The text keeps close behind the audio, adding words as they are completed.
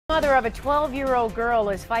Mother of a 12-year-old girl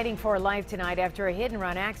is fighting for her life tonight after a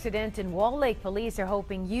hit-and-run accident, and Wall Lake police are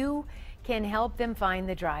hoping you can help them find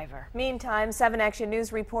the driver. Meantime, 7 Action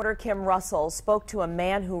News reporter Kim Russell spoke to a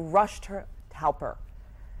man who rushed her to help her.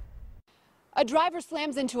 A driver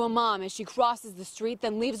slams into a mom as she crosses the street,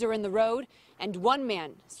 then leaves her in the road, and one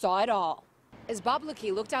man saw it all. As Bob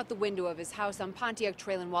Leakey looked out the window of his house on Pontiac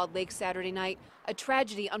Trail in Walled Lake Saturday night, a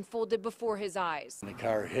tragedy unfolded before his eyes. The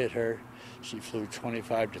car hit her. She flew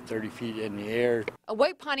 25 to 30 feet in the air. A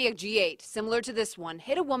white Pontiac G8, similar to this one,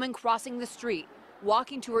 hit a woman crossing the street,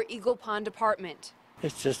 walking to her Eagle Pond apartment.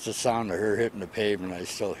 It's just the sound of her hitting the pavement. I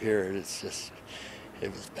still hear it.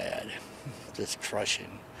 It was bad, just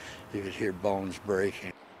crushing. You could hear bones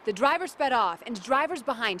breaking. The driver sped off, and drivers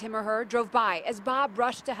behind him or her drove by as Bob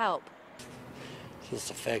rushed to help. Just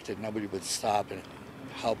the fact that nobody would stop and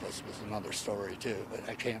help us was another story too, but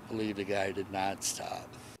I can't believe the guy did not stop.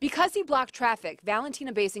 Because he blocked traffic,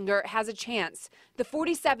 Valentina Basinger has a chance. The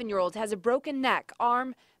 47-year-old has a broken neck,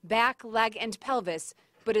 arm, back, leg, and pelvis,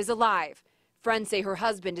 but is alive. Friends say her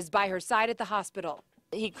husband is by her side at the hospital.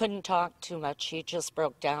 He couldn't talk too much. He just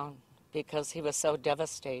broke down because he was so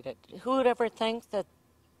devastated. Who would ever think that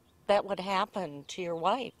that would happen to your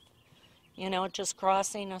wife? You know, just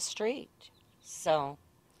crossing a street. So,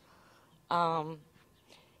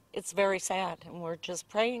 it's very sad, and we're just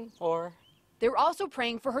praying for her. They're also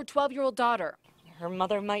praying for her 12-year-old daughter. Her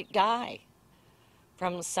mother might die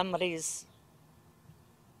from somebody's,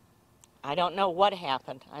 I don't know what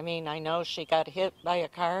happened. I mean, I know she got hit by a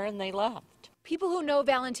car and they left. People who know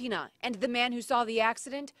Valentina and the man who saw the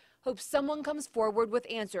accident hope someone comes forward with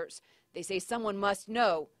answers. They say someone must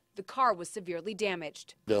know the car was severely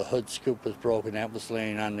damaged. The hood scoop was broken. That was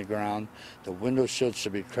laying on the ground. The window shield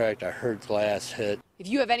should be cracked. I heard glass hit. If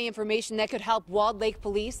you have any information that could help Walled Lake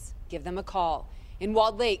police, give them a call. In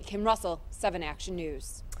Walled Lake, Kim Russell, 7 Action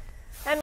News.